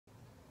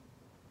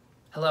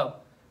Hello,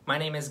 my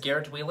name is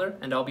Garrett Wheeler,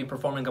 and I'll be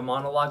performing a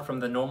monologue from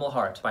The Normal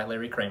Heart by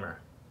Larry Kramer.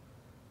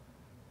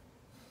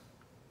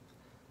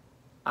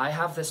 I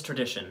have this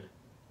tradition.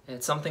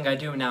 It's something I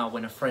do now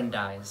when a friend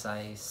dies.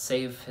 I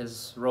save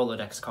his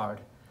Rolodex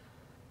card.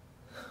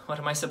 What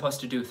am I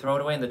supposed to do, throw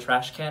it away in the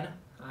trash can?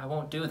 I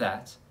won't do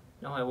that.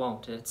 No, I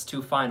won't. It's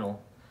too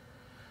final.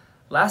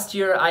 Last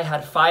year I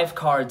had 5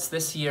 cards.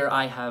 This year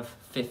I have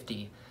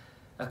 50.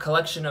 A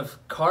collection of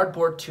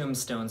cardboard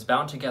tombstones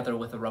bound together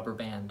with a rubber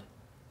band.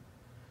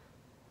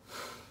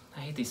 I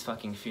hate these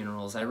fucking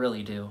funerals, I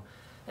really do.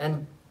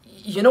 And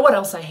you know what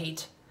else I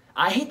hate?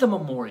 I hate the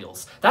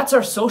memorials. That's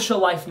our social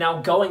life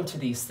now, going to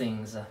these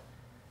things.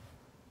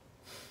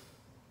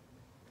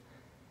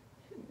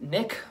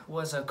 Nick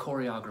was a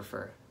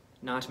choreographer.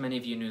 Not many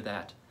of you knew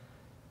that.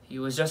 He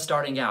was just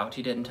starting out.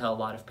 He didn't tell a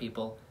lot of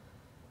people.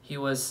 He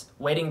was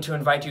waiting to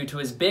invite you to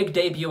his big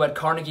debut at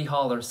Carnegie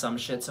Hall or some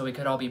shit so we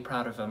could all be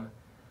proud of him.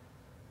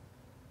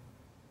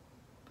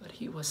 But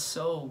he was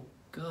so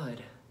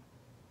good.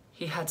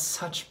 He had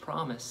such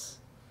promise.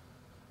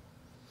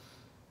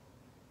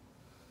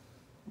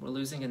 We're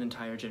losing an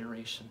entire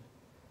generation.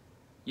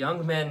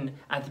 Young men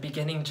at the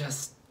beginning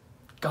just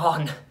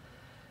gone.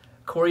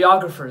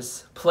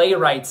 Choreographers,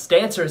 playwrights,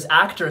 dancers,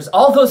 actors,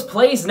 all those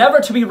plays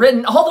never to be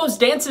written, all those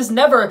dances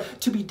never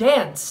to be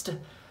danced.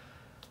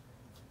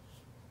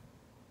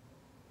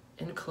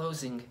 In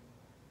closing,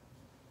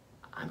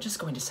 I'm just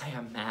going to say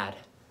I'm mad.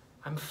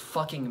 I'm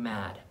fucking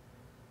mad.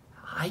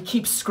 I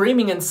keep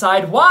screaming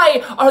inside,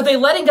 why are they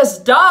letting us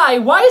die?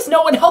 Why is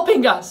no one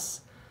helping us?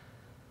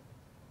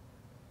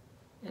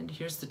 And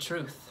here's the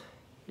truth.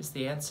 Here's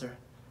the answer.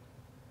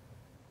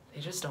 They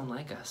just don't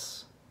like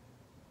us.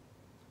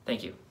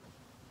 Thank you.